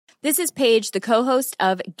This is Paige, the co-host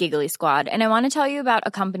of Giggly Squad, and I want to tell you about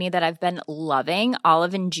a company that I've been loving,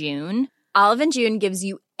 Olive & June. Olive & June gives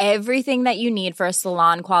you everything that you need for a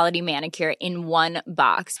salon-quality manicure in one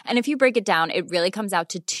box. And if you break it down, it really comes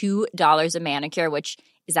out to $2 a manicure, which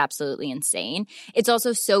is absolutely insane. It's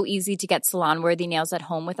also so easy to get salon-worthy nails at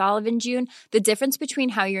home with Olive & June. The difference between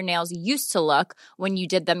how your nails used to look when you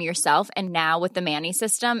did them yourself and now with the Mani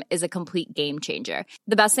system is a complete game changer.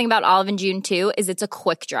 The best thing about Olive & June, too, is it's a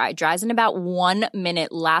quick dry. Dries in about 1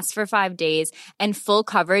 minute, lasts for 5 days, and full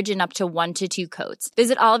coverage in up to 1 to 2 coats.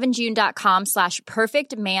 Visit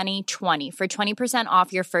oliveandjune.com/perfectmani20 for 20%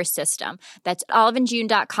 off your first system. That's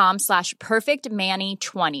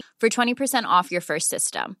oliveandjune.com/perfectmani20 for 20% off your first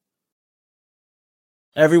system.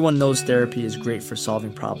 Everyone knows therapy is great for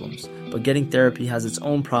solving problems, but getting therapy has its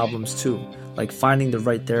own problems too, like finding the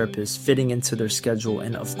right therapist, fitting into their schedule,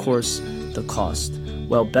 and of course, the cost.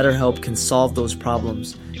 Well, BetterHelp can solve those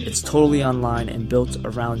problems. It's totally online and built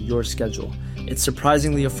around your schedule. It's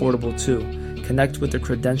surprisingly affordable too. Connect with a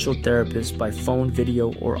credentialed therapist by phone,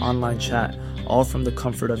 video, or online chat, all from the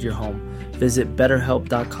comfort of your home. Visit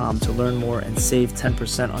BetterHelp.com to learn more and save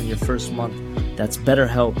 10% on your first month. That's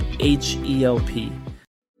BetterHelp, H-E-L-P.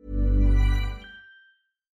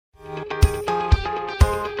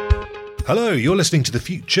 Hello, you're listening to The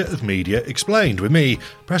Future of Media Explained with me,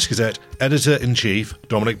 Press Gazette Editor-in-Chief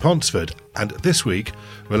Dominic Ponsford. And this week,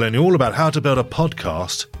 we're learning all about how to build a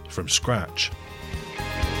podcast from scratch.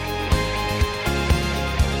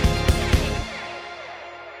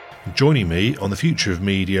 Joining me on The Future of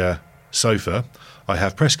Media sofa, I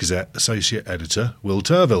have Press Gazette Associate Editor Will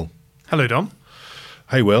Turville. Hello, Dom.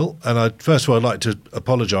 Hey, Will. And first of all, I'd like to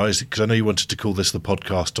apologise because I know you wanted to call this the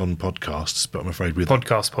podcast on podcasts, but I'm afraid with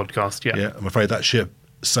podcast, yeah. Yeah, I'm afraid that ship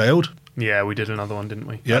sailed. Yeah, we did another one, didn't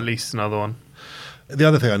we? Yeah. At least another one. The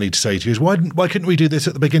other thing I need to say to you is why couldn't we do this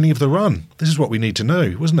at the beginning of the run? This is what we need to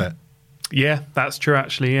know, wasn't it? Yeah, that's true,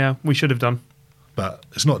 actually, yeah. We should have done. But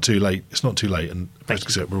it's not too late. It's not too late, and Press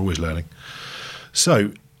Gazette, we're always learning.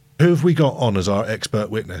 So, who have we got on as our expert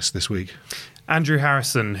witness this week? Andrew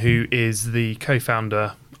Harrison, who is the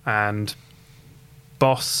co-founder and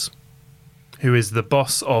boss, who is the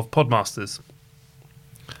boss of Podmasters.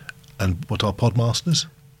 And what are Podmasters?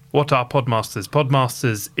 What are Podmasters?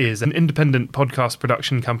 Podmasters is an independent podcast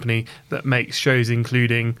production company that makes shows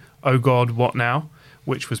including Oh God, What Now?,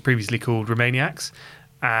 which was previously called Romaniacs,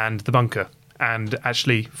 and The Bunker. And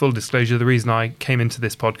actually, full disclosure, the reason I came into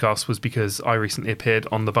this podcast was because I recently appeared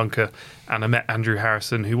on The Bunker and I met Andrew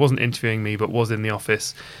Harrison, who wasn't interviewing me but was in the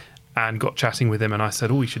office, and got chatting with him. And I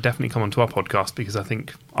said, you should definitely come onto our podcast because I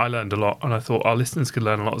think I learned a lot and I thought our listeners could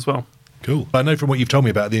learn a lot as well. Cool. I know from what you've told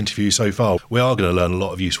me about the interview so far, we are going to learn a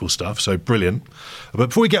lot of useful stuff, so brilliant. But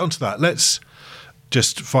before we get onto that, let's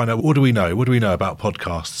just find out, what do we know? What do we know about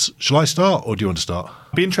podcasts? Shall I start or do you want to start?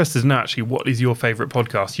 I'd be interested to know, actually, what is your favourite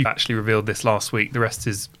podcast? You actually revealed this last week. The rest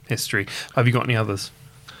is history. Have you got any others?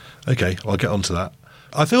 Okay, I'll get onto that.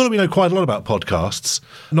 I feel that we know quite a lot about podcasts.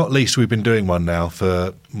 Not least, we've been doing one now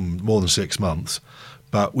for more than 6 months.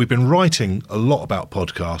 But we've been writing a lot about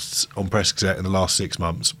podcasts on Press Gazette in the last 6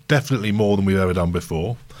 months. Definitely more than we've ever done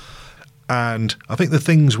before. And I think the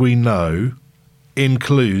things we know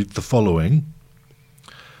include the following.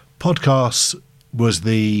 Podcasts was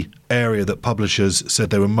the area that publishers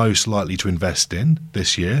said they were most likely to invest in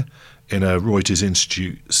this year in a Reuters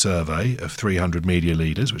Institute survey of 300 media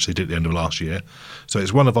leaders, which they did at the end of last year. So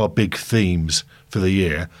it's one of our big themes for the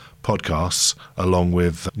year, podcasts, along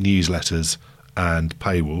with newsletters and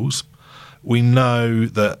paywalls. We know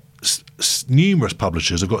that numerous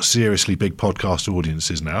publishers have got seriously big podcast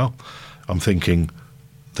audiences now. I'm thinking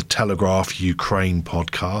the Telegraph Ukraine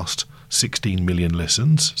podcast, 16 million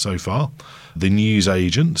listens so far. The News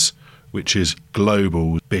Agents, which is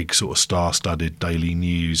global, big sort of star-studded daily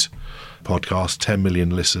news podcast, 10 million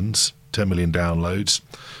listens, 10 million downloads.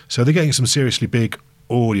 So they're getting some seriously big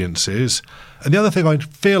audiences. And the other thing I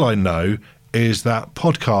feel I know is that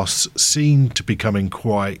podcasts seem to be becoming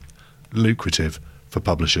quite lucrative for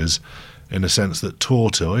publishers in the sense that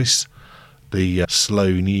Tortoise, the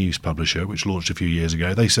slow news publisher, which launched a few years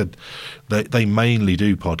ago, they said they mainly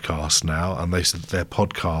do podcasts now, and they said their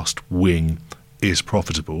podcast wing is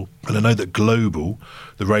profitable. And I know that Global,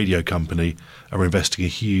 the radio company, are investing a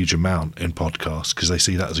huge amount in podcasts because they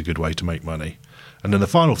see that as a good way to make money. And then the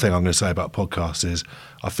final thing I'm going to say about podcasts is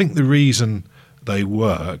I think the reason they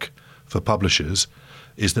work for publishers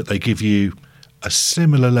is that they give you a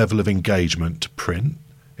similar level of engagement to print,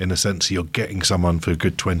 in the sense that you're getting someone for a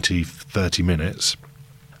good 20, 30 minutes.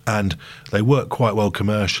 And they work quite well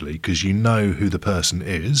commercially because you know who the person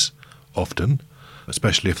is, often.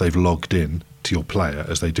 especially if they've logged in to your player,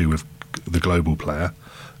 as they do with the global player.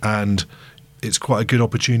 And it's quite a good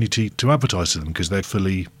opportunity to advertise to them because they're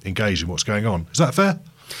fully engaged in what's going on. Is that fair?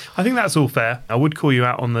 I think that's all fair. I would call you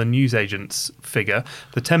out on the newsagents figure.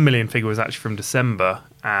 The 10 million figure was actually from December,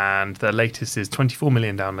 and the latest is 24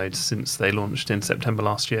 million downloads since they launched in September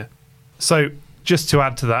last year. So just to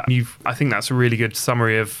add to that, I think that's a really good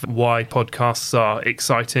summary of why podcasts are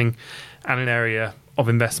exciting and an area of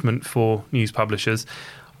investment for news publishers.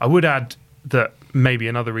 I would add that maybe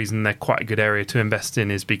another reason they're quite a good area to invest in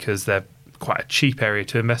is because they're quite a cheap area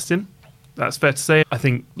to invest in. That's fair to say. I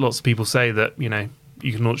think lots of people say that,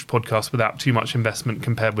 you can launch podcasts without too much investment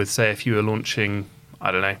compared with, say, if you were launching, a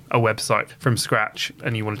website from scratch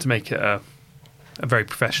and you wanted to make it a very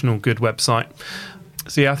professional, good website.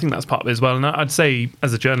 So, yeah, I think that's part of it as well. And I'd say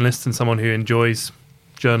as a journalist and someone who enjoys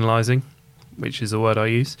journalising, which is a word I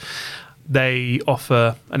use, they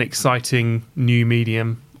offer an exciting new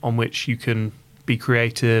medium on which you can be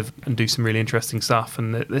creative and do some really interesting stuff.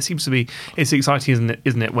 And there seems to be, it's exciting,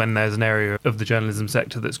 isn't it, when there's an area of the journalism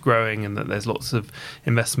sector that's growing and that there's lots of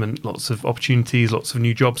investment, lots of opportunities, lots of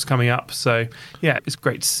new jobs coming up. So, yeah, it's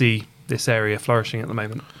great to see this area flourishing at the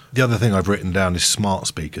moment. The other thing I've written down is smart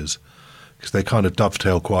speakers, because they kind of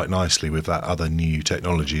dovetail quite nicely with that other new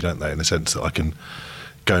technology, don't they, in the sense that I can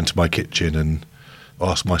go into my kitchen and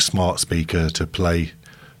ask my smart speaker to play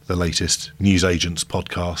the latest Newsagents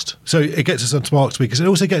podcast. So it gets us on smart speakers. It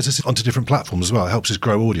also gets us onto different platforms as well. It helps us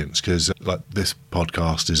grow audience because this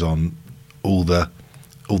podcast is on all the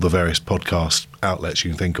various podcast outlets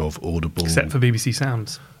you can think of, Audible. Except for BBC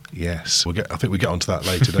Sounds. Yes. I think we get onto that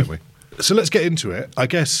later, don't we? So let's get into it. I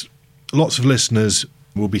guess lots of listeners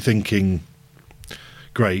will be thinking,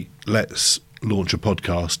 great, let's launch a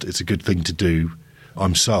podcast. It's a good thing to do.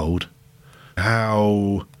 I'm sold.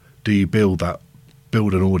 How do you build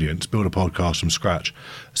an audience, build a podcast from scratch,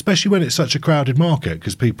 especially when it's such a crowded market,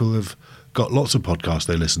 because people have got lots of podcasts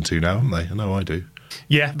they listen to now, haven't they? I know I do.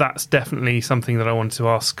 Yeah, that's definitely something that I wanted to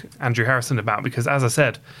ask Andrew Harrison about, because as I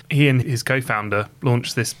said, he and his co-founder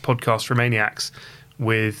launched this podcast, Romaniacs,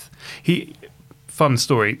 fun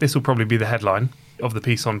story, this will probably be the headline of the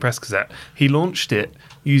piece on Press Gazette. He launched it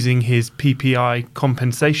using his PPI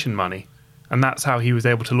compensation money, and that's how he was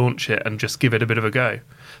able to launch it and just give it a bit of a go.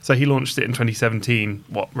 So he launched it in 2017,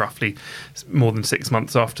 roughly more than 6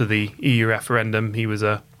 months after the EU referendum. He was,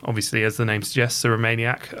 obviously, as the name suggests, a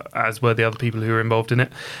Romaniac, as were the other people who were involved in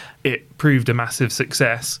it. It proved a massive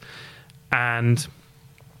success. And,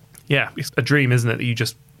 yeah, it's a dream, isn't it, that you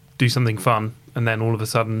just do something fun and then all of a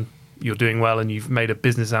sudden you're doing well and you've made a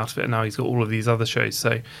business out of it, and now he's got all of these other shows.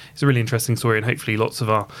 So it's a really interesting story, and hopefully lots of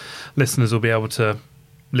our listeners will be able to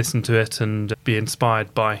listen to it and be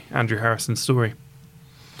inspired by Andrew Harrison's story.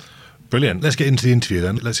 Brilliant. Let's get into the interview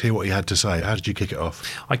then. Let's hear what he had to say. How did you kick it off?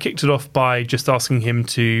 I kicked it off by just asking him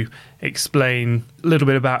to explain a little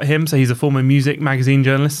bit about him. So he's a former music magazine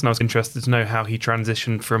journalist, and I was interested to know how he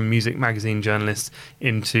transitioned from music magazine journalist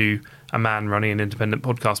into a man running an independent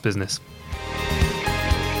podcast business.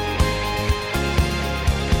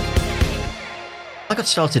 I got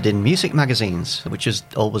started in music magazines, which is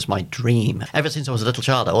always my dream. Ever since I was a little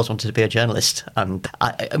child, I always wanted to be a journalist, and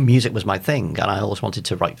music was my thing, and I always wanted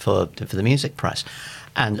to write for the music press.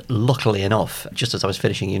 And luckily enough, just as I was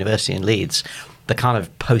finishing university in Leeds, the kind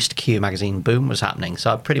of post-Q magazine boom was happening.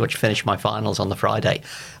 So I pretty much finished my finals on the Friday,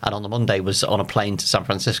 and on the Monday was on a plane to San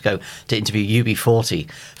Francisco to interview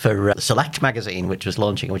UB40 for Select magazine, which was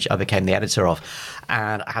launching, which I became the editor of.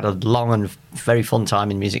 And I had a long and very fun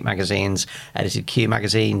time in music magazines, edited Q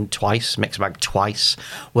magazine twice, Mixmag twice,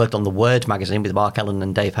 worked on the Word magazine with Mark Ellen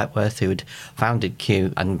and Dave Hepworth, who had founded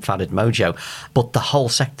Q and founded Mojo. But the whole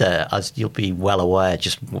sector, as you'll be well aware,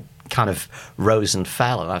 just kind of rose and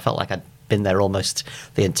fell, and I felt like I'd been there almost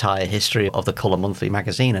the entire history of the Colour Monthly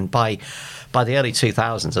magazine. And by the early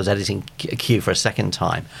 2000s, I was editing Q for a second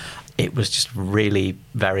time. It was just really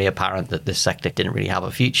very apparent that this sector didn't really have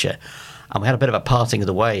a future. And we had a bit of a parting of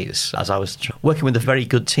the ways as I was working with a very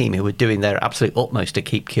good team who were doing their absolute utmost to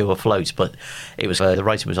keep Q afloat, but it was the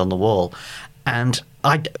writing was on the wall. And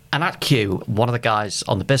at Q, one of the guys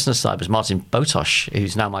on the business side was Martin Botosh,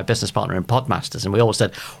 who's now my business partner in Podmasters. And we always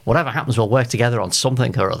said, whatever happens, we'll work together on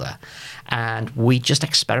something or other. And we just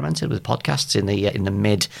experimented with podcasts in the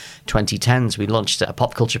mid-2010s. We launched a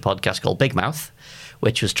pop culture podcast called Big Mouth,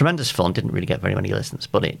 which was tremendous fun. Didn't really get very many listens,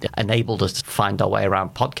 but it enabled us to find our way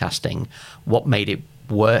around podcasting, what made it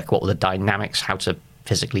work, what were the dynamics, how to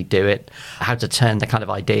physically do it, how to turn the kind of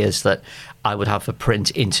ideas that I would have for print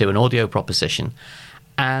into an audio proposition.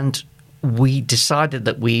 And we decided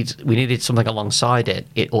that we needed something alongside it.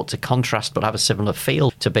 It ought to contrast but have a similar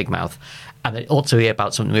feel to Big Mouth. And it ought to be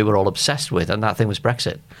about something we were all obsessed with, and that thing was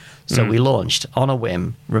Brexit. So we launched, on a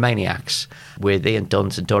whim, Romaniacs with Ian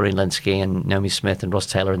Dunt and Doreen Linsky and Naomi Smith and Ross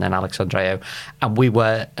Taylor and then Alex Andreou. And we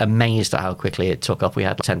were amazed at how quickly it took off. We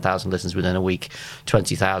had 10,000 listens within a week,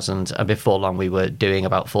 20,000. And before long, we were doing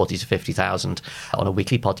about 40 to 50,000 on a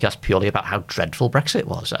weekly podcast purely about how dreadful Brexit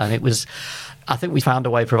was. And it was, I think we found a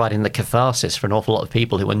way of providing the catharsis for an awful lot of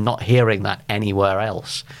people who were not hearing that anywhere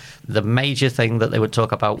else. The major thing that they would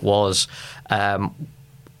talk about was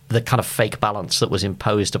the kind of fake balance that was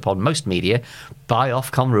imposed upon most media by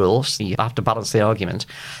Ofcom rules. You have to balance the argument.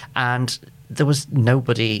 And there was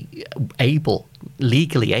nobody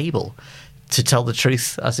legally able to tell the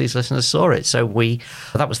truth as these listeners saw it. So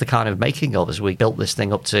that was the kind of making of as we built this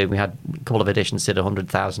thing up to, we had a couple of editions, did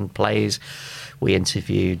 100,000 plays. We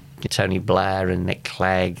interviewed Tony Blair and Nick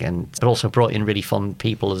Clegg, but also brought in really fun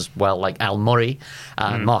people as well, like Al Murray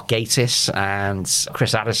and Mark Gatiss and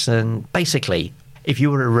Chris Addison. Basically, if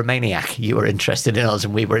you were a Romaniac, you were interested in us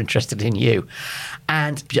and we were interested in you.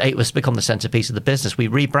 And it was become the centerpiece of the business. We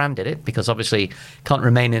rebranded it because obviously can't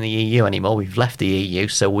remain in the EU anymore. We've left the EU.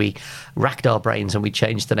 So we racked our brains and we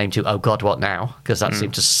changed the name to Oh God, What Now? Because that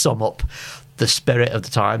seemed to sum up the spirit of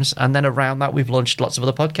the times. And then around that, we've launched lots of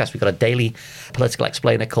other podcasts. We've got a daily political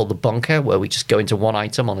explainer called The Bunker, where we just go into one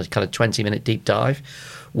item on a kind of 20-minute deep dive.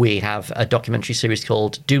 We have a documentary series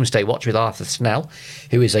called Doomsday Watch with Arthur Snell,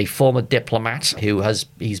 who is a former diplomat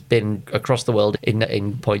he's been across the world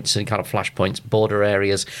in points and kind of flashpoints, border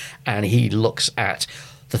areas, and he looks at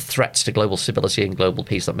the threats to global stability and global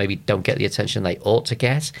peace that maybe don't get the attention they ought to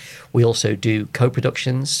get. We also do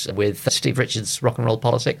co-productions with Steve Richards' Rock and Roll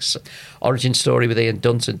Politics, Origin Story with Ian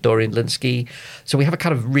Dunt and Doreen Linsky. So we have a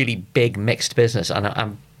kind of really big mixed business, and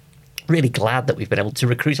I'm really glad that we've been able to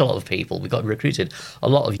recruit a lot of people. We've got recruited a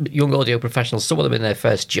lot of young audio professionals, some of them in their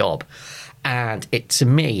first job. And to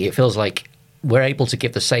me, it feels like we're able to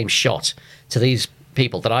give the same shot to these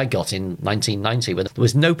people that I got in 1990 when there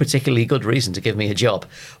was no particularly good reason to give me a job,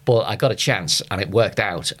 but I got a chance and it worked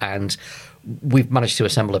out. And we've managed to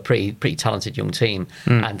assemble a pretty talented young team.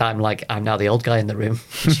 And I'm now the old guy in the room,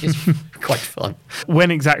 which is quite fun.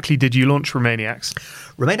 When exactly did you launch Romaniacs?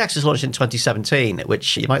 Romaniacs was launched in 2017,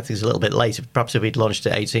 which you might think is a little bit late. Perhaps if we'd launched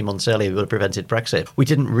it 18 months earlier, we would have prevented Brexit. We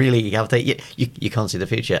didn't really have you can't see the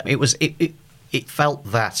future. It felt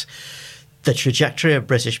that the trajectory of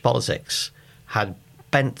British politics had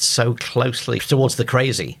bent so closely towards the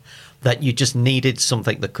crazy that you just needed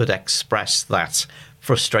something that could express that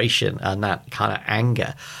frustration and that kind of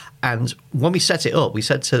anger. And when we set it up, we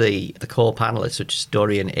said to the core panelists, which is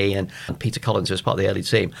Dorian, Ian, and Peter Collins, who was part of the early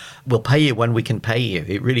team, we'll pay you when we can pay you.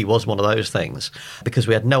 It really was one of those things because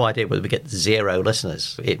we had no idea whether we get 0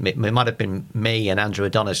 listeners. It might have been me and Andrew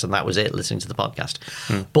Adonis, and that was it, listening to the podcast.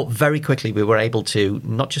 But very quickly, we were able to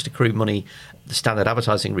not just accrue money, the standard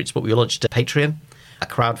advertising routes, but we launched a Patreon, a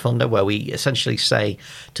crowdfunder, where we essentially say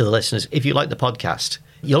to the listeners, if you like the podcast,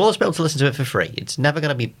 you'll always be able to listen to it for free. It's never going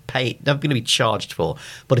to be paid, never going to be charged for.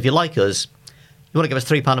 But if you like us, you want to give us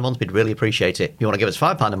 £3 a month, we'd really appreciate it. If you want to give us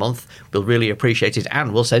 £5 a month, we'll really appreciate it,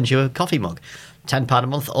 and we'll send you a coffee mug. £10 a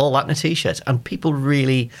month, all that in a T-shirt. And people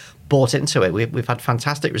really bought into it. We've had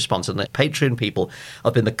fantastic response, and the Patreon people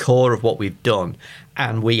have been the core of what we've done.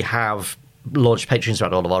 And we have launched Patreons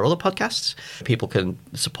around all of our other podcasts. People can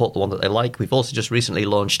support the one that they like. We've also just recently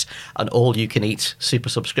launched an all-you-can-eat super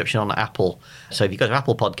subscription on Apple. So if you go to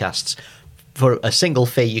Apple Podcasts, for a single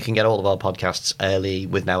fee, you can get all of our podcasts early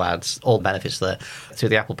with no ads, all benefits there through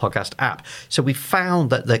the Apple Podcast app. So we found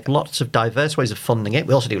that there are lots of diverse ways of funding it.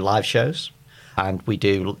 We also do live shows. And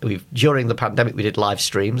during the pandemic, we did live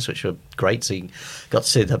streams, which were great. So you got to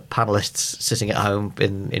see the panelists sitting at home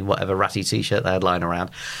in whatever ratty T-shirt they had lying around.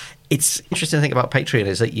 It's interesting to think about Patreon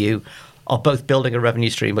is that you are both building a revenue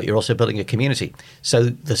stream, but you're also building a community. So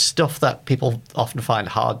the stuff that people often find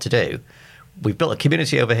hard to do, we've built a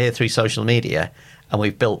community over here through social media, and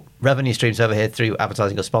we've built revenue streams over here through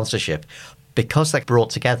advertising or sponsorship. Because they're brought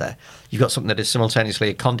together, you've got something that is simultaneously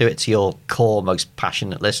a conduit to your core, most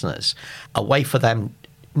passionate listeners, a way for them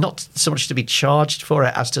not so much to be charged for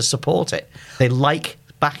it as to support it. They like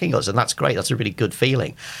backing us, and that's great. That's a really good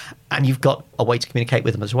feeling. And you've got a way to communicate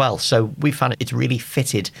with them as well. So we found it's really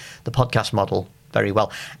fitted the podcast model very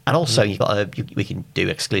well. And also, we can do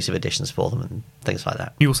exclusive editions for them and things like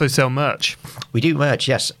that. You also sell merch. We do merch,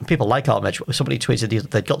 yes. People like our merch. Somebody tweeted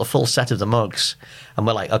they'd got the full set of the mugs, and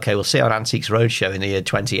we're like, okay, we'll see you on Antiques Roadshow in the year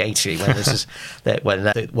 2080 when this is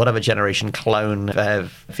whatever generation clone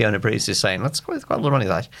Fiona Bruce is saying. That's quite a lot of money,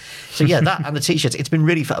 that. So yeah, that and the t-shirts. It's been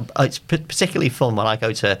really fun. It's particularly fun when I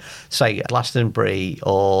go to say Glastonbury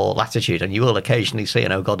or Latitude, and you will occasionally see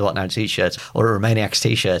an "Oh God, What Now" t-shirt or a Romaniacs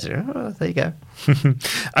t-shirt. Oh, there you go.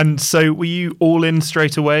 And so were you all in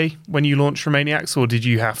straight away when you launched Romaniacs, or did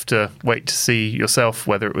you have to wait to see yourself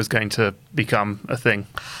whether it was going to become a thing?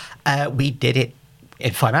 We did it.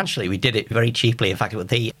 Financially, we did it very cheaply. In fact,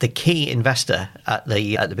 the key investor at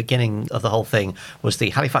the beginning of the whole thing was the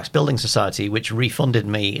Halifax Building Society, which refunded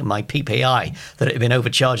me my PPI that it had been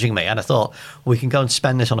overcharging me. And I thought, we can go and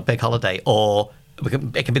spend this on a big holiday, or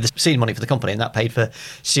it can be the seed money for the company, and that paid for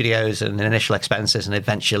studios and initial expenses and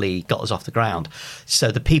eventually got us off the ground.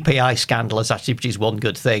 So the PPI scandal has actually produced one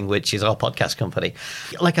good thing, which is our podcast company.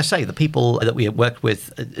 Like I say, the people that we worked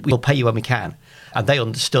with, we'll pay you when we can. And they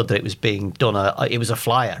understood that it was being done. It was a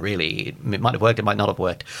flyer, really. It might have worked, it might not have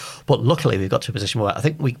worked. But luckily, we've got to a position where I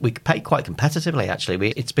think we pay quite competitively,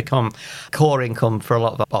 actually. It's become core income for a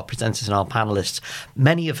lot of our presenters and our panellists,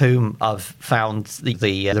 many of whom have found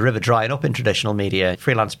the river drying up in traditional media.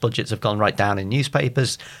 Freelance budgets have gone right down in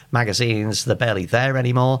newspapers, magazines. They're barely there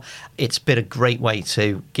anymore. It's been a great way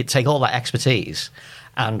to take all that expertise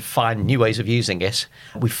and find new ways of using it.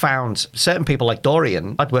 We found certain people like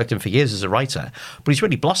Dorian. I'd worked him for years as a writer, but he's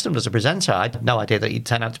really blossomed as a presenter. I had no idea that he'd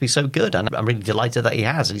turn out to be so good, and I'm really delighted that he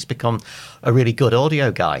has, and he's become a really good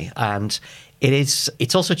audio guy. And it's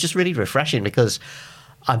also just really refreshing, because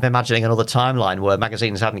I'm imagining another timeline where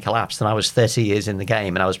magazines hadn't collapsed and I was 30 years in the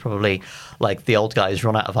game and I was probably like the old guys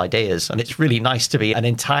run out of ideas. And it's really nice to be an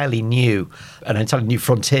entirely new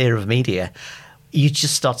frontier of media. You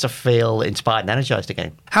just start to feel inspired and energized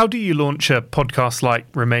again. How do you launch a podcast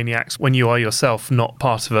like Romaniacs when you are yourself not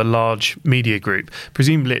part of a large media group?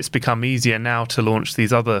 Presumably it's become easier now to launch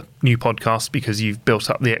these other new podcasts because you've built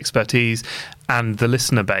up the expertise and the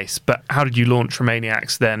listener base. But how did you launch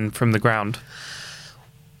Romaniacs then from the ground?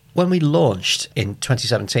 When we launched in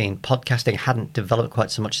 2017, podcasting hadn't developed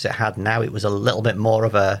quite so much as it had now. It was a little bit more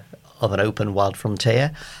of an open wild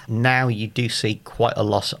frontier. Now you do see quite a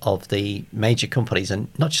lot of the major companies, and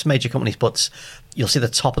not just major companies, but you'll see the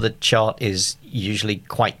top of the chart is usually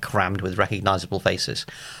quite crammed with recognizable faces.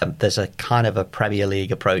 There's a kind of a Premier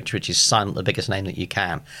League approach, which is sign the biggest name that you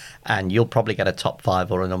can, and you'll probably get a top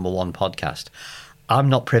 5 or a number 1 podcast. I'm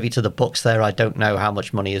not privy to the books there. I don't know how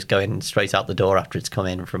much money is going straight out the door after it's come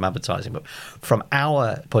in from advertising. But from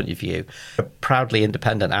our point of view, a proudly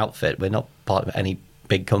independent outfit. We're not part of any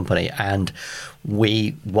big company, and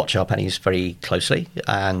we watch our pennies very closely,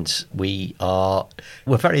 and we're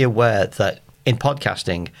very aware that in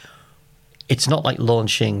podcasting, it's not like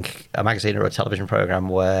launching a magazine or a television program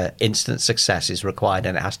where instant success is required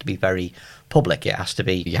and it has to be very public. You have to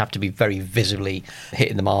be very visibly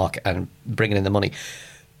hitting the mark and bringing in the money.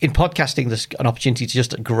 In podcasting, there's an opportunity to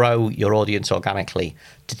just grow your audience organically.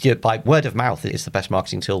 To do it by word of mouth is the best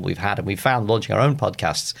marketing tool we've had, and we found launching our own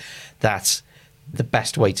podcasts that the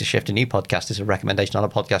best way to shift a new podcast is a recommendation on a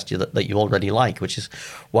podcast that you already like, which is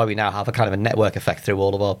why we now have a kind of a network effect through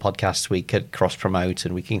all of our podcasts. We could cross-promote,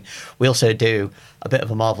 and we also do a bit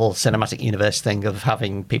of a Marvel Cinematic Universe thing of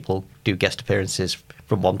having people do guest appearances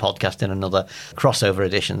from one podcast in another, crossover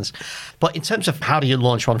editions. But in terms of how do you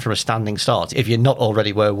launch one from a standing start, if you're not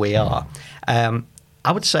already where we are,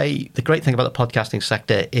 I would say the great thing about the podcasting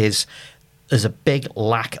sector is there's a big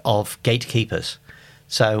lack of gatekeepers.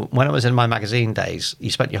 So when I was in my magazine days,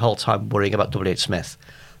 you spent your whole time worrying about W.H. Smith.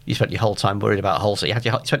 You spent your whole time worried about wholesale. You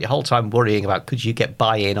spent your whole time worrying about could you get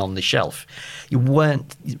buy-in on the shelf. You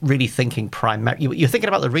weren't really thinking primarily. You're thinking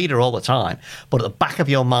about the reader all the time, but at the back of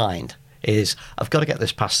your mind is, I've got to get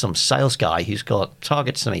this past some sales guy who's got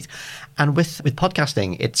targets to meet. And with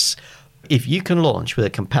podcasting, it's if you can launch with a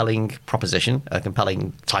compelling proposition, a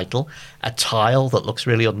compelling title, a tile that looks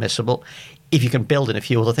really unmissable, if you can build in a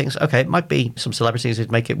few other things, okay, it might be some celebrities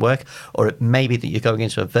who'd make it work, or it may be that you're going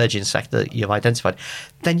into a virgin sector that you've identified,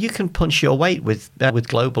 then you can punch your weight with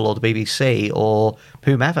Global or the BBC or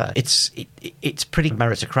whomever. It's pretty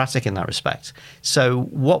meritocratic in that respect. So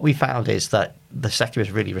what we found is that the sector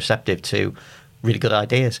is really receptive to really good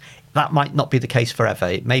ideas. That might not be the case forever.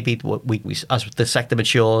 It may be we as the sector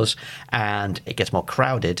matures and it gets more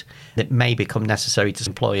crowded, it may become necessary to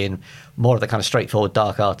employ in more of the kind of straightforward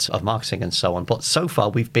dark arts of marketing and so on. But so far,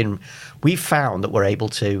 we've found that we're able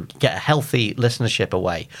to get a healthy listenership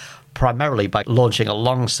away, primarily by launching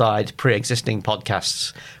alongside pre-existing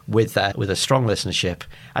podcasts with a strong listenership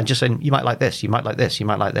and just saying, you might like this, you might like this, you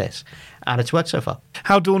might like this. And it's worked so far.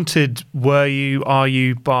 How daunted are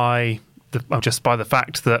you by just by the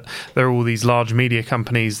fact that there are all these large media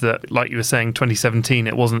companies that, like you were saying, 2017,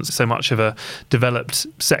 it wasn't so much of a developed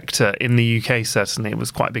sector in the UK, certainly. It was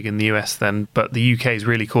quite big in the US then, but the UK is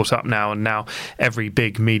really caught up now, and now every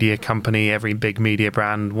big media company, every big media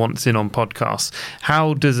brand wants in on podcasts.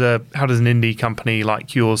 How does an indie company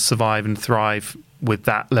like yours survive and thrive with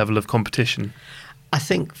that level of competition? I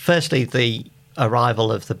think, firstly, the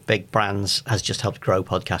arrival of the big brands has just helped grow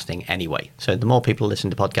podcasting anyway. So the more people listen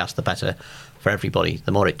to podcasts, the better for everybody.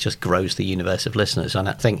 The more it just grows the universe of listeners. And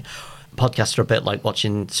I think podcasts are a bit like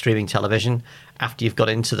watching streaming television. After you've got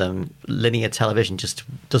into them, linear television just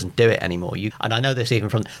doesn't do it anymore. And I know this even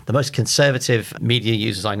from the most conservative media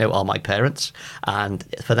users I know are my parents. And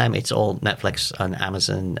for them, it's all Netflix and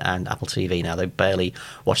Amazon and Apple TV now. They barely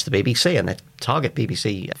watch the BBC, and they target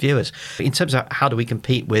BBC viewers. In terms of how do we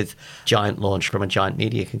compete with giant launch from a giant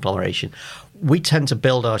media conglomeration, we tend to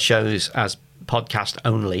build our shows as podcast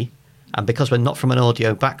only. And because we're not from an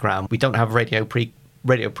audio background, we don't have radio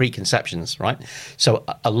preconceptions, right? So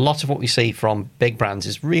a lot of what we see from big brands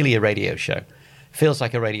is really a radio show. Feels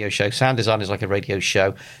like a radio show. Sound design is like a radio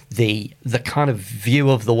show. The kind of view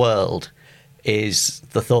of the world is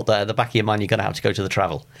the thought that at the back of your mind you're going to have to go to the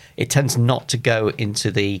travel. It tends not to go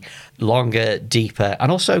into the longer, deeper,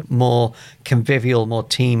 and also more convivial, more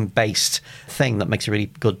team-based thing that makes a really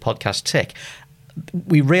good podcast tick.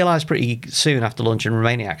 We realised pretty soon after launching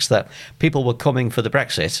Romaniacs that people were coming for the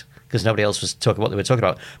Brexit because nobody else was talking what they were talking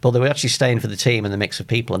about, but they were actually staying for the team and the mix of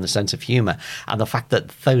people and the sense of humour and the fact that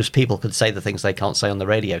those people could say the things they can't say on the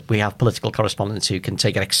radio. We have political correspondents who can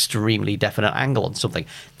take an extremely definite angle on something.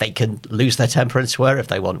 They can lose their temper and swear if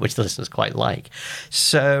they want, which the listeners quite like.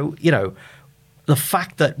 So, the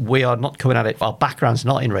fact that we are not coming at it, our background's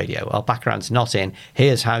not in radio, our background's not in,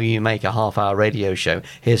 here's how you make a half-hour radio show,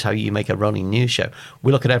 here's how you make a running news show.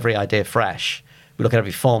 We look at every idea fresh, we look at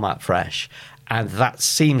every format fresh, and that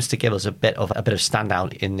seems to give us a bit of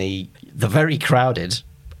standout in the very crowded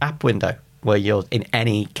app window, where you're in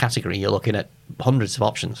any category, you're looking at hundreds of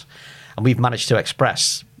options. And we've managed to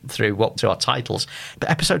express through our titles. But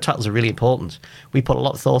episode titles are really important. We put a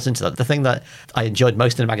lot of thought into that. The thing that I enjoyed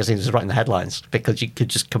most in the magazines was writing the headlines, because you could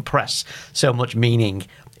just compress so much meaning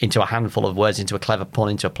into a handful of words, into a clever pun,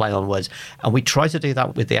 into a play on words. And we try to do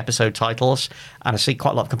that with the episode titles. And I see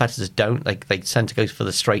quite a lot of competitors don't. They tend to go for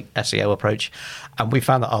the straight SEO approach. And we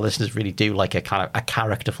found that our listeners really do like a kind of a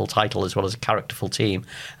characterful title as well as a characterful team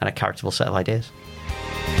and a characterful set of ideas.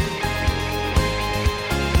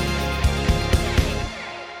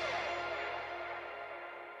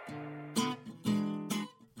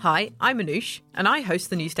 Hi, I'm Anoush, and I host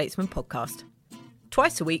the New Statesman podcast.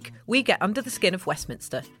 Twice a week, we get under the skin of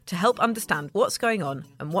Westminster to help understand what's going on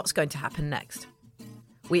and what's going to happen next.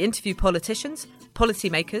 We interview politicians,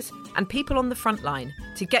 policymakers, and people on the front line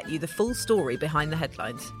to get you the full story behind the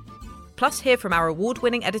headlines. Plus, hear from our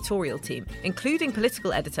award-winning editorial team, including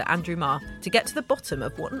political editor Andrew Marr, to get to the bottom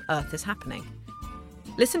of what on earth is happening.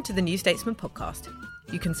 Listen to the New Statesman podcast.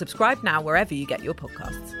 You can subscribe now wherever you get your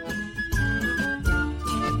podcasts.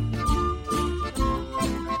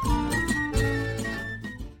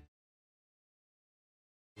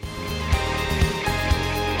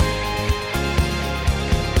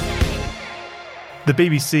 The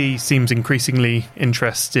BBC seems increasingly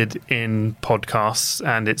interested in podcasts,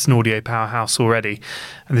 and it's an audio powerhouse already.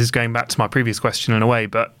 And this is going back to my previous question in a way,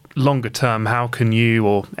 but longer term, how can you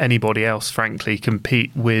or anybody else, frankly,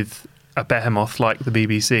 compete with a behemoth like the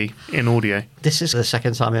BBC in audio? This is the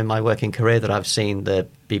second time in my working career that I've seen the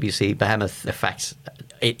BBC behemoth effect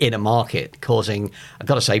in a market causing, I've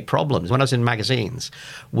got to say, problems. When I was in magazines,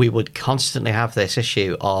 we would constantly have this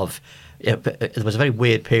issue of, there was a very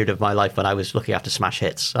weird period of my life when I was looking after smash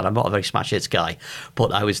hits, and I'm not a very smash hits guy,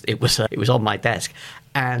 but it was on my desk.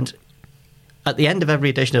 And at the end of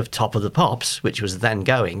every edition of Top of the Pops, which was then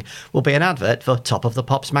going, will be an advert for Top of the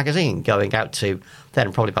Pops magazine going out to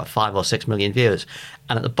then probably about 5 or 6 million viewers.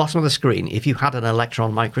 And at the bottom of the screen, if you had an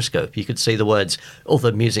electron microscope, you could see the words,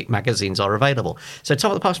 other music magazines are available. So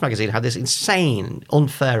Top of the Post magazine had this insane,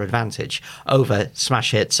 unfair advantage over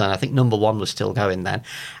smash hits, and I think number one was still going then.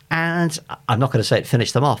 And I'm not going to say it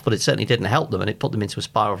finished them off, but it certainly didn't help them, and it put them into a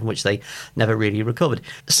spiral from which they never really recovered.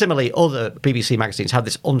 Similarly, other BBC magazines had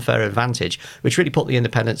this unfair advantage, which really put the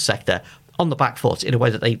independent sector on the back foot in a way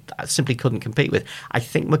that they simply couldn't compete with. I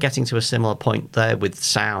think we're getting to a similar point there with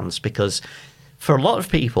Sounds, because for a lot of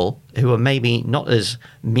people who are maybe not as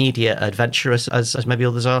media adventurous as maybe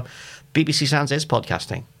others are, BBC Sounds is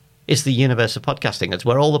podcasting. It's the universe of podcasting. It's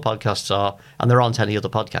where all the podcasts are, and there aren't any other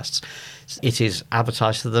podcasts. It is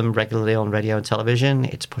advertised to them regularly on radio and television.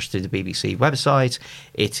 It's pushed through the BBC website.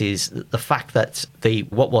 It is the fact that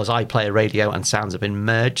what was iPlayer Radio and Sounds have been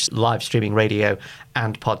merged, live streaming radio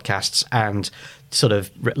and podcasts and sort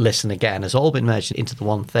of Listen Again has all been merged into the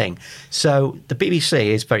one thing. So the BBC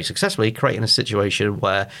is very successfully creating a situation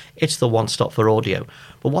where it's the one stop for audio.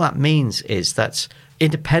 But what that means is that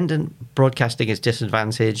independent broadcasting is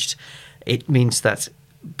disadvantaged. It means that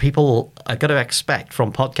people are going to expect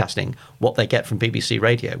from podcasting what they get from BBC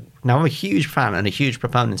Radio. Now, I'm a huge fan and a huge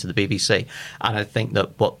proponent of the BBC, and I think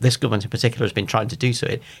that what this government in particular has been trying to do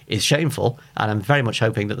to it is shameful, and I'm very much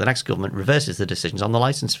hoping that the next government reverses the decisions on the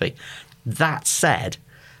licence fee. That said,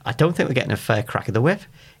 I don't think we're getting a fair crack of the whip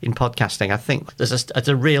in podcasting. I think there's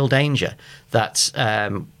a real danger that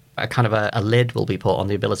a kind of a lid will be put on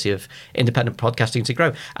the ability of independent podcasting to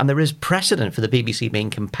grow. And there is precedent for the BBC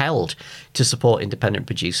being compelled to support independent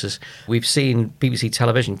producers. We've seen BBC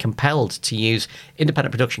Television compelled to use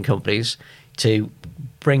independent production companies to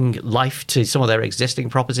bring life to some of their existing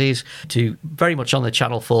properties, to very much on the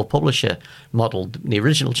Channel 4 publisher model, the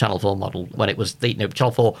original Channel 4 model, when it was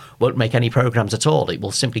Channel 4 won't make any programmes at all. It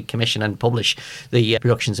will simply commission and publish the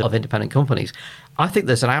productions of independent companies. I think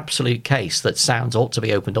there's an absolute case that Sounds ought to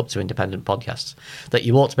be opened up to independent podcasts, that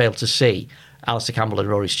you ought to be able to see Alistair Campbell and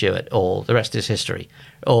Rory Stewart, or The Rest Is History,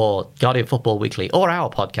 or Guardian Football Weekly, or our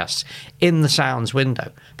podcasts in the Sounds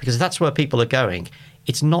window, because that's where people are going.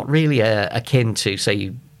 It's not really akin to,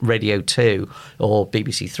 say, Radio 2 or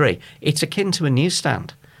BBC 3. It's akin to a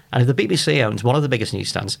newsstand. And if the BBC owns one of the biggest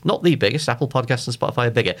newsstands, not the biggest, Apple Podcasts and Spotify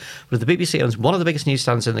are bigger, but if the BBC owns one of the biggest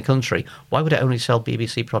newsstands in the country, why would it only sell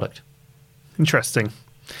BBC product? Interesting.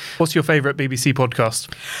 What's your favourite BBC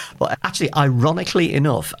podcast? Well, actually, ironically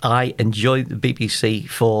enough, I enjoy the BBC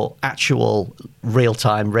for actual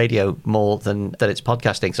real-time radio more than its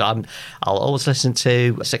podcasting. So I'll always listen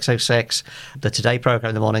to 606. The Today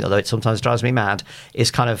programme in the morning, although it sometimes drives me mad,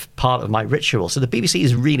 is kind of part of my ritual. So the BBC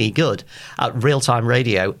is really good at real-time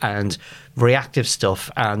radio and reactive stuff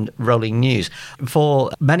and rolling news.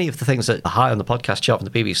 For many of the things that are high on the podcast chart from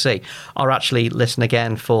the BBC are actually Listen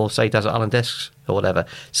Again for, say, Desert Island Discs or whatever.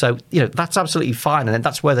 So, that's absolutely fine, and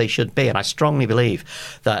that's where they should be. And I strongly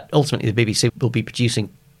believe that ultimately the BBC will be producing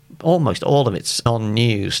almost all of its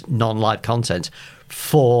non-news, non-live content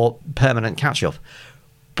for permanent catch-up.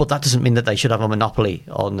 But that doesn't mean that they should have a monopoly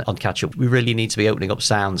on catch-up. We really need to be opening up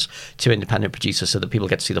Sounds to independent producers so that people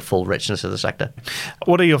get to see the full richness of the sector.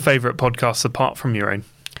 What are your favourite podcasts apart from your own?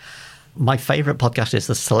 My favourite podcast is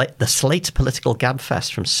the Slate Political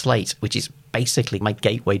Gabfest from Slate, which is basically my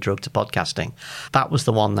gateway drug to podcasting. That was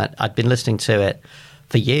the one that I'd been listening to it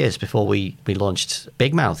for years before we launched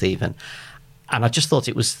Big Mouth even. And I just thought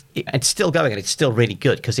it's still going, and it's still really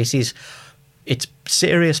good because it's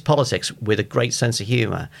serious politics with a great sense of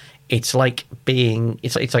humour. It's like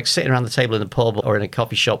it's like sitting around the table in a pub or in a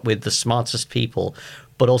coffee shop with the smartest people,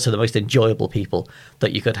 but also the most enjoyable people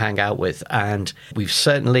that you could hang out with. And we've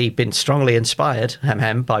certainly been strongly inspired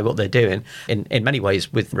by what they're doing in many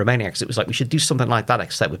ways with Romaniacs. It was like we should do something like that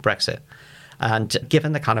except with Brexit. And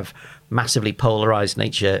given the kind of massively polarised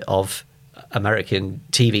nature of American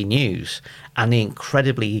TV news and the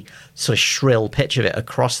incredibly sort of shrill pitch of it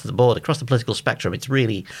across the board, across the political spectrum, it's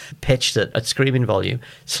really pitched at screaming volume.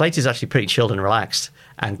 Slate is actually pretty chilled and relaxed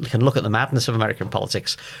and can look at the madness of American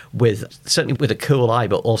politics certainly with a cool eye,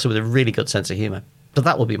 but also with a really good sense of humour. So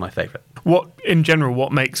that will be my favourite. What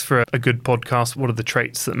makes for a good podcast? What are the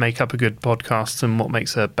traits that make up a good podcast, and what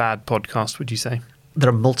makes a bad podcast, would you say? There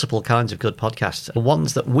are multiple kinds of good podcasts. The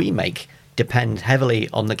ones that we make depend heavily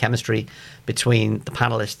on the chemistry between the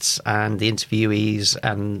panelists and the interviewees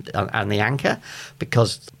and the anchor,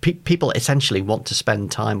 because people essentially want to spend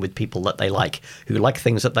time with people that they like, who like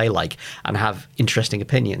things that they like and have interesting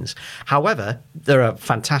opinions. However, there are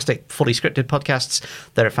fantastic fully scripted podcasts.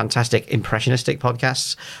 There are fantastic impressionistic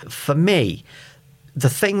podcasts. For me, the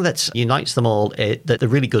thing that unites them all, the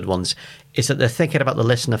really good ones, is that they're thinking about the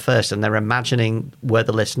listener first and they're imagining where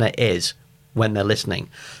the listener is when they're listening.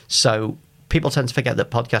 So people tend to forget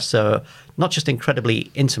that podcasts are not just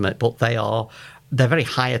incredibly intimate, but they're very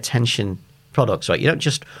high attention products, right? You don't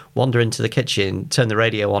just wander into the kitchen, turn the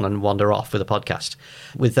radio on and wander off with a podcast.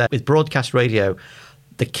 With broadcast radio,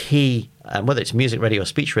 the key, whether it's music radio or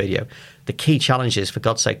speech radio, the key challenge is, for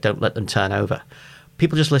God's sake, don't let them turn over.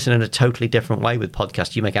 People just listen in a totally different way with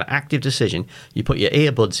podcasts. You make an active decision, you put your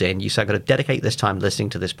earbuds in, you say, I'm going to dedicate this time listening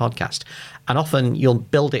to this podcast. And often you'll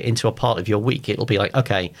build it into a part of your week. It'll be like,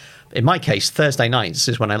 okay, in my case, Thursday nights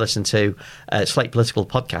is when I listen to Slate Political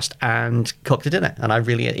podcast and cook the dinner. And I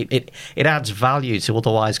really, it adds value to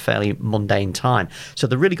otherwise fairly mundane time. So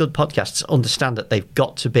the really good podcasts understand that they've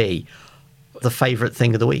got to be the favourite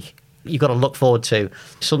thing of the week. You've got to look forward to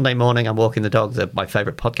Sunday morning, I'm walking the dog, my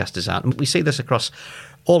favourite podcast is out. And we see this across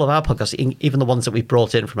all of our podcasts, even the ones that we've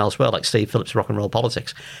brought in from elsewhere, like Steve Phillips' Rock and Roll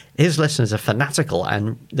Politics. His listeners are fanatical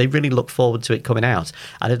and they really look forward to it coming out.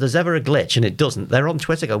 And if there's ever a glitch and it doesn't, they're on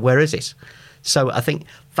Twitter go, where is it? So I think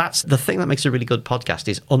that's the thing that makes a really good podcast,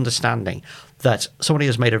 is understanding that somebody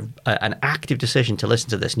has made an active decision to listen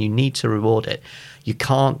to this and you need to reward it. You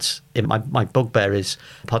can't, my bugbear is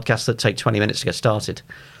podcasts that take 20 minutes to get started.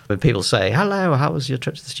 When people say, hello, how was your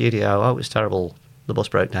trip to the studio? Oh, it was terrible. The bus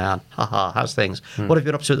broke down. Haha, how's things? What have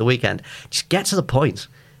you been up to at the weekend? Just get to the point.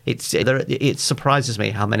 It surprises me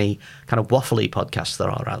how many kind of waffly podcasts there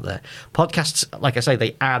are out there. Podcasts, like I say,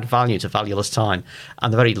 they add value to valueless time.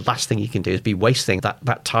 And the very last thing you can do is be wasting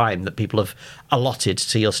that time that people have allotted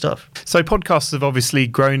to your stuff. So podcasts have obviously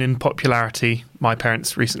grown in popularity. My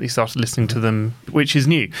parents recently started listening to them, which is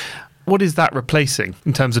new. What is that replacing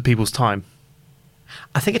in terms of people's time?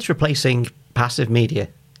 I think it's replacing passive media.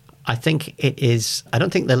 I think it is. I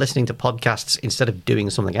don't think they're listening to podcasts instead of doing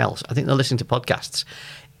something else. I think they're listening to podcasts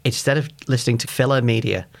instead of listening to filler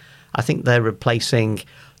media. I think they're replacing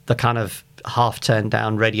the kind of half turned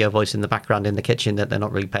down radio voice in the background in the kitchen that they're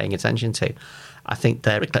not really paying attention to. I think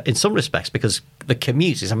they're, in some respects, because the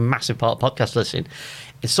commute is a massive part of podcast listening,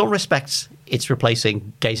 in some respects it's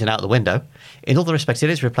replacing gazing out the window. In other respects it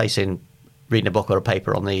is replacing reading a book or a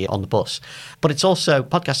paper on the bus. But it's also,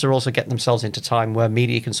 podcasts are also getting themselves into time where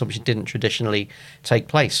media consumption didn't traditionally take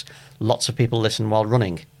place. Lots of people listen while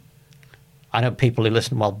running. I know people who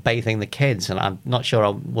listen while bathing the kids, and I'm not sure I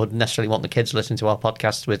would necessarily want the kids listening to our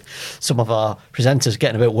podcasts with some of our presenters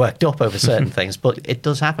getting a bit worked up over certain things, but it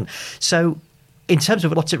does happen. So in terms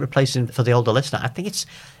of what's it replacing for the older listener, I think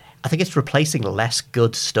it's replacing less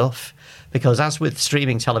good stuff, because as with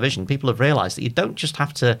streaming television, people have realised that you don't just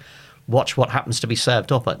have to watch what happens to be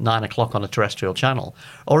served up at 9 o'clock on a terrestrial channel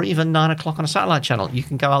or even 9 o'clock on a satellite channel. You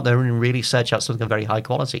can go out there and really search out something of very high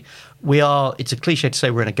quality. It's a cliche to say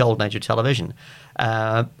we're in a golden age of television.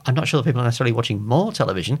 I'm not sure that people are necessarily watching more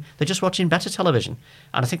television. They're just watching better television.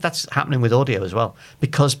 And I think that's happening with audio as well.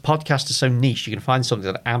 Because podcasts are so niche, you can find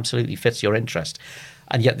something that absolutely fits your interest.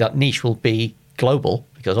 And yet that niche will be global,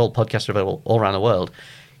 because all podcasts are available all around the world.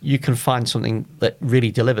 You can find something that really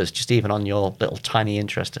delivers just even on your little tiny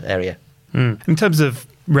interest area. In terms of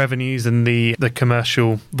revenues and the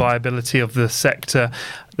commercial viability of the sector,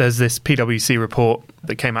 there's this PwC report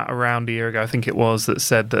that came out around a year ago, I think it was, that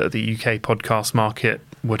said that the UK podcast market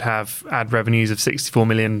would have ad revenues of £64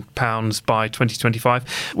 million by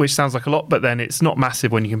 2025, which sounds like a lot, but then it's not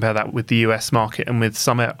massive when you compare that with the US market and with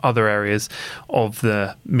some other areas of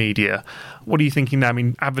the media. What are you thinking now? I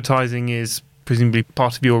mean, advertising is presumably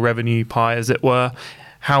part of your revenue pie, as it were.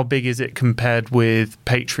 How big is it compared with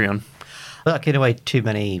Patreon? Without giving away too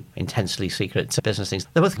many intensely secret business things,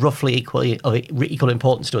 they're both roughly equal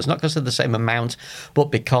importance to us, not because they're the same amount, but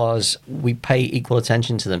because we pay equal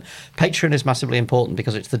attention to them. Patreon is massively important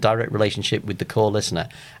because it's the direct relationship with the core listener,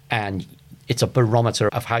 and it's a barometer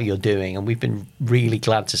of how you're doing. And we've been really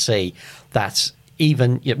glad to see that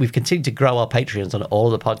we've continued to grow our Patreons on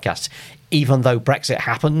all of the podcasts, even though Brexit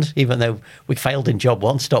happened, even though we failed in job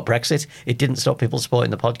one, stop Brexit, it didn't stop people supporting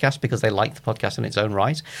the podcast because they like the podcast in its own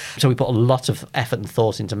right. So we put a lot of effort and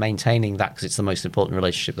thought into maintaining that because it's the most important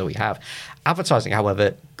relationship that we have. Advertising,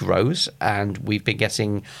 however, grows, and we've been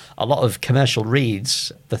getting a lot of commercial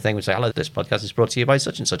reads. The thing would say, hello, this podcast is brought to you by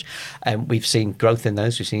such and such. And we've seen growth in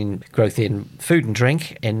those. We've seen growth in food and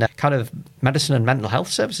drink, in kind of medicine and mental health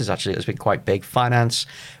services, actually. It's been quite big. Finance.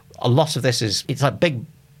 A lot of this it's like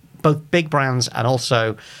both big brands and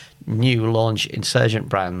also new launch insurgent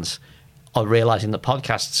brands are realizing that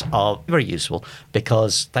podcasts are very useful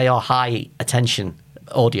because they are high attention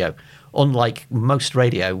audio. Unlike most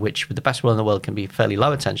radio, which with the best will in the world can be fairly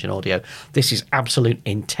low attention audio, this is absolute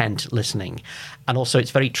intent listening. And also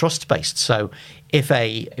it's very trust based. So if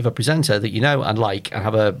a presenter that you know and like and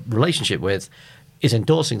have a relationship with is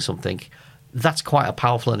endorsing something, that's quite a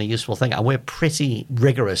powerful and a useful thing. And we're pretty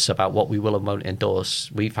rigorous about what we will and won't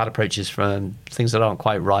endorse. We've had approaches from things that aren't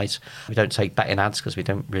quite right. We don't take betting ads because we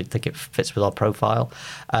don't really think it fits with our profile.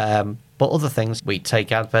 But other things, we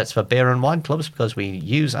take adverts for beer and wine clubs because we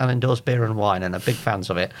use and endorse beer and wine and are big fans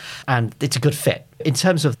of it. And it's a good fit. In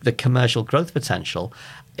terms of the commercial growth potential,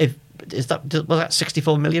 was that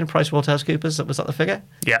 64 million PricewaterhouseCoopers? Was that the figure?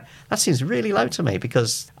 Yeah. That seems really low to me,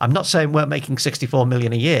 because I'm not saying we're making 64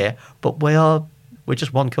 million a year, but we're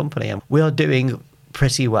just one company and we are doing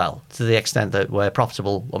pretty well to the extent that we're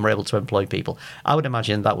profitable and we're able to employ people. I would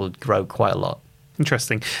imagine that will grow quite a lot.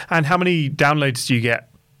 Interesting. And how many downloads do you get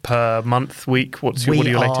per month, week? What are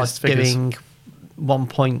your latest figures? Doing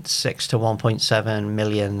 1.6 to 1.7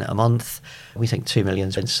 million a month. We think 2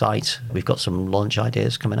 million's in sight. We've got some launch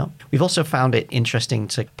ideas coming up. We've also found it interesting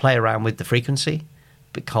to play around with the frequency,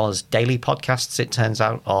 because daily podcasts, it turns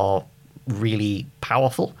out, are really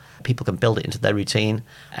powerful. People can build it into their routine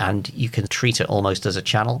and you can treat it almost as a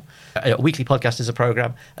channel. A weekly podcast is a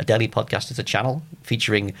program. A daily podcast is a channel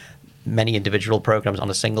featuring many individual programs on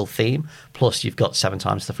a single theme. Plus, you've got 7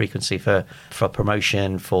 times the frequency for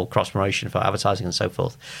promotion, for cross-promotion, for advertising and so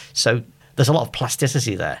forth. So there's a lot of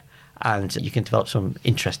plasticity there, and you can develop some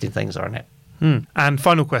interesting things on it. And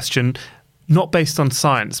final question, not based on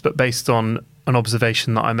science, but based on an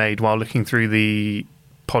observation that I made while looking through the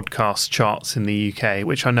podcast charts in the UK,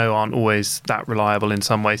 which I know aren't always that reliable in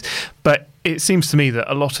some ways. But it seems to me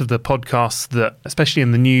that a lot of the podcasts that, especially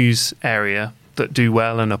in the news area, that do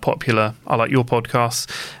well and are popular are like your podcasts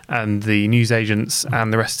and the news agents,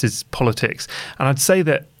 and the rest is politics. And I'd say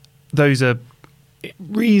that those are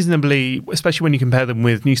reasonably, especially when you compare them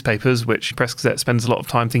with newspapers, which Press Gazette spends a lot of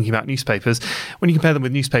time thinking about newspapers. When you compare them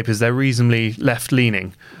with newspapers, they're reasonably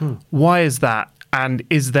left-leaning. Why is that? And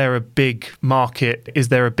is there a big market? Is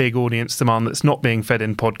there a big audience demand that's not being fed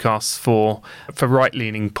in podcasts for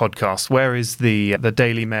right-leaning podcasts? Where is the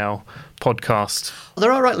Daily Mail podcast?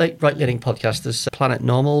 There are right-leaning podcasts. There's Planet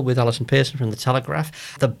Normal with Alison Pearson from The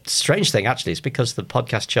Telegraph. The strange thing, actually, is because the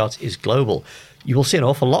podcast chart is global, you will see an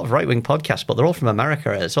awful lot of right-wing podcasts, but they're all from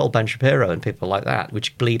America. It's all Ben Shapiro and people like that,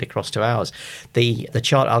 which bleed across to ours. The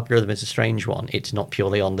chart algorithm is a strange one. It's not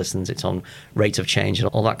purely on listens, it's on rate of change and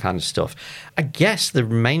all that kind of stuff. I guess the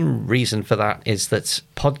main reason for that is that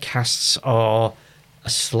podcasts are a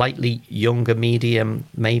slightly younger medium,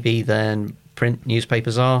 maybe, than print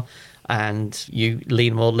newspapers are, and you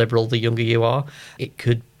lean more liberal the younger you are. It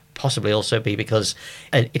could possibly also be because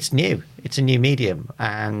it's new. It's a new medium,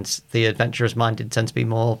 and the adventurous minded tend to be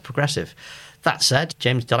more progressive. That said,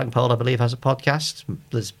 James Delingpole, I believe, has a podcast.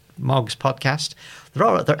 There's Mog's podcast. There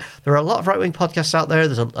are a lot of right-wing podcasts out there.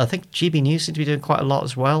 I think GB News seems to be doing quite a lot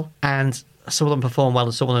as well, and some of them perform well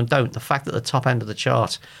and some of them don't. The fact that the top end of the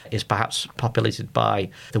chart is perhaps populated by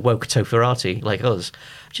the woke toferati like us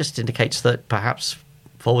just indicates that perhaps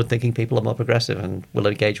forward-thinking people are more progressive and will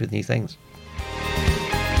engage with new things.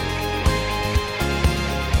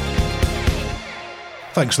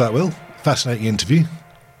 Thanks for that, Will. Fascinating interview.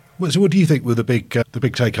 So what do you think were the big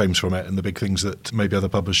take-homes from it, and the big things that maybe other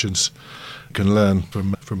publishers can learn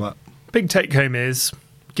from that? Big take-home is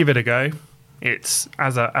give it a go. It's,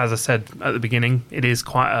 as I said at the beginning, it is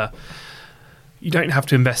quite you don't have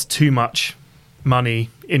to invest too much money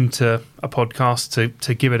into a podcast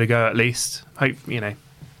to give it a go at least. Hope,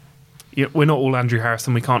 we're not all Andrew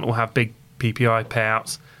Harrison. We can't all have big PPI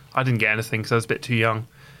payouts. I didn't get anything because I was a bit too young.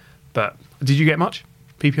 But did you get much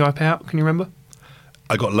PPI payout? Can you remember?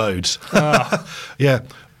 I got loads. Yeah.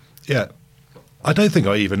 I don't think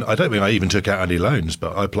I even took out any loans,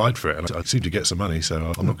 but I applied for it and I seemed to get some money,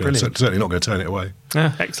 so I'm certainly not going to turn it away.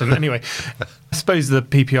 Excellent. Anyway, I suppose the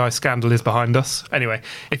PPI scandal is behind us. Anyway,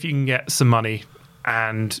 if you can get some money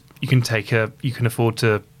and you can afford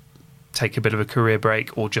to take a bit of a career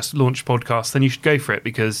break or just launch podcasts, then you should go for it,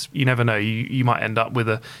 because you never know, you might end up with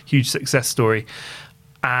a huge success story.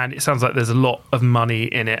 And it sounds like there's a lot of money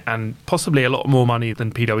in it, and possibly a lot more money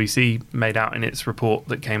than PwC made out in its report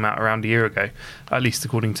that came out around a year ago, at least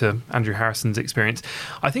according to Andrew Harrison's experience.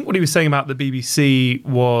 I think what he was saying about the BBC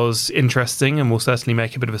was interesting, and we'll certainly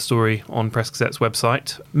make a bit of a story on Press Gazette's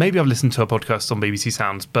website. Maybe I've listened to a podcast on BBC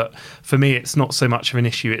Sounds, but for me it's not so much of an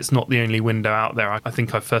issue. It's not the only window out there. I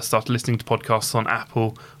think I first started listening to podcasts on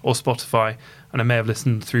Apple or Spotify, and I may have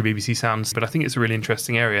listened through BBC Sounds, but I think it's a really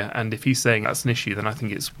interesting area. And if he's saying that's an issue, then I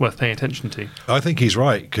think it's worth paying attention to. I think he's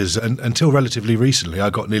right, because until relatively recently,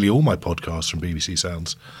 I got nearly all my podcasts from BBC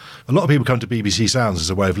Sounds. A lot of people come to BBC Sounds as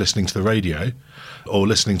a way of listening to the radio or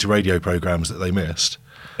listening to radio programmes that they missed.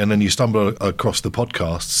 And then you stumble across the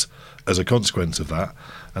podcasts as a consequence of that.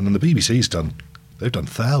 And then the BBC's done They've done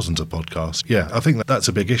thousands of podcasts. Yeah, I think that's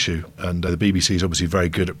a big issue. And the BBC is obviously very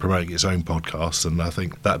good at promoting its own podcasts. And I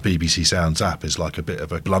think that BBC Sounds app is like a bit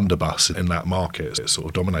of a blunderbuss in that market. It's sort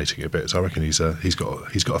of dominating it a bit. So I reckon he's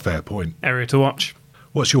got a fair point. Area to watch.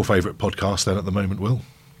 What's your favourite podcast then at the moment, Will?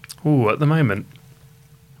 Ooh, at the moment,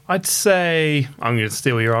 I'd say I'm going to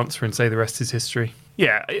steal your answer and say The Rest is History.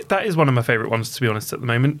 Yeah, that is one of my favourite ones, to be honest, at the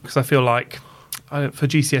moment, because I feel like for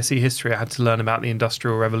GCSE history, I had to learn about the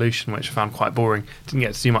Industrial Revolution, which I found quite boring. Didn't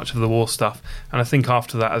get to do much of the war stuff. And I think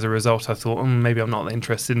after that, as a result, I thought, maybe I'm not that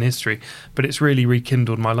interested in history. But it's really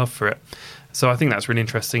rekindled my love for it. So I think that's really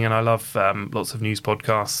interesting. And I love lots of news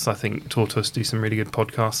podcasts. I think Tortoise do some really good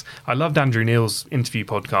podcasts. I loved Andrew Neil's interview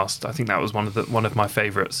podcast. I think that was one of my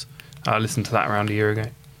favourites. I listened to that around a year ago.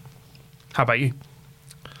 How about you?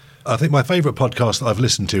 I think my favourite podcast that I've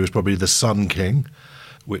listened to is probably The Sun King,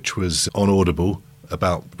 which was on Audible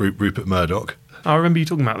about Rupert Murdoch. I remember you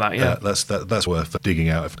talking about that, yeah. That's worth digging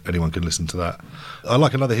out if anyone can listen to that. I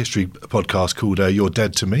like another history podcast called You're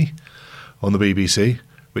Dead to Me on the BBC,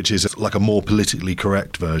 which is like a more politically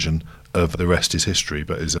correct version of The Rest is History,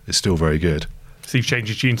 but is still very good. So you've changed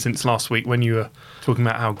your tune since last week when you were talking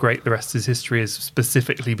about how great The Rest is History is,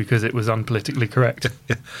 specifically because it was unpolitically correct.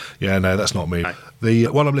 Yeah, no, that's not me. No. The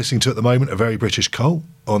one I'm listening to at the moment, A Very British Cult,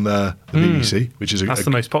 on the BBC, which is that's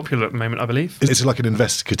the most popular at the moment, I believe. It's like an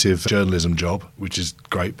investigative journalism job, which is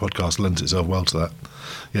great. Podcast lends itself well to that.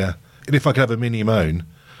 Yeah. And if I could have a mini moan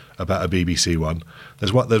about a BBC one,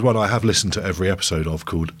 there's one I have listened to every episode of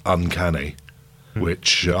called Uncanny,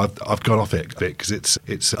 which I've gone off it because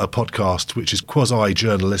it's a podcast which is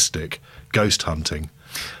quasi-journalistic ghost hunting.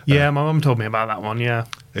 Yeah, my mum told me about that one, yeah.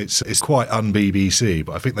 It's quite un-BBC,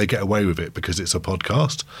 but I think they get away with it because it's a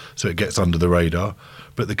podcast, so it gets under the radar.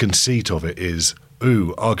 But the conceit of it is,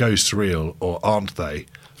 are ghosts real or aren't they?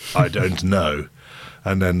 I don't know.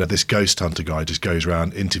 And then this ghost hunter guy just goes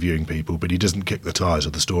around interviewing people, but he doesn't kick the tires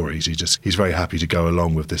of the stories. He's very happy to go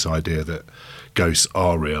along with this idea that ghosts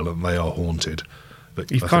are real and they are haunted.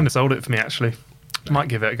 But you've kind of sold it for me, actually. Might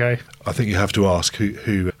give it a go. I think you have to ask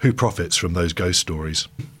who profits from those ghost stories.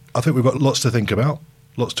 I think we've got lots to think about,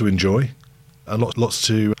 lots to enjoy, and lots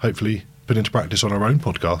to hopefully put into practice on our own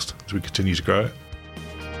podcast as we continue to grow it.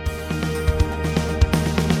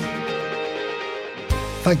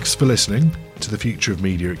 Thanks for listening to The Future of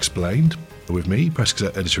Media Explained with me, Press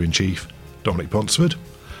Gazette Editor-in-Chief Dominic Ponsford,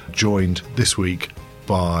 joined this week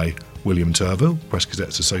by William Turville, Press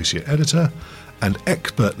Gazette's Associate Editor, and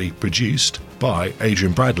expertly produced by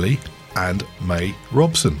Adrian Bradley and May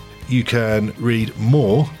Robson. You can read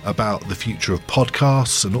more about the future of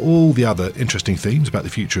podcasts and all the other interesting themes about the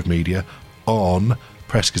future of media on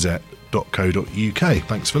pressgazette.co.uk.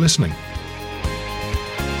 Thanks for listening.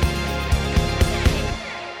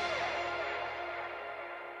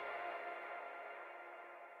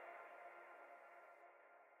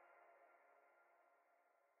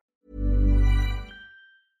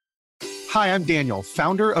 Hi, I'm Daniel,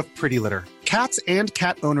 founder of Pretty Litter. Cats and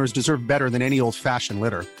cat owners deserve better than any old-fashioned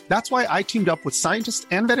litter. That's why I teamed up with scientists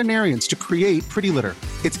and veterinarians to create Pretty Litter.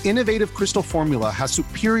 Its innovative crystal formula has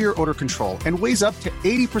superior odor control and weighs up to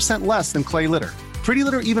 80% less than clay litter. Pretty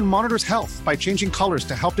Litter even monitors health by changing colors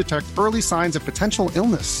to help detect early signs of potential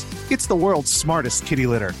illness. It's the world's smartest kitty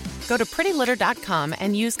litter. Go to prettylitter.com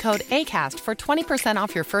and use code ACAST for 20%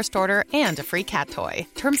 off your first order and a free cat toy.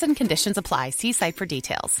 Terms and conditions apply. See site for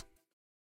details.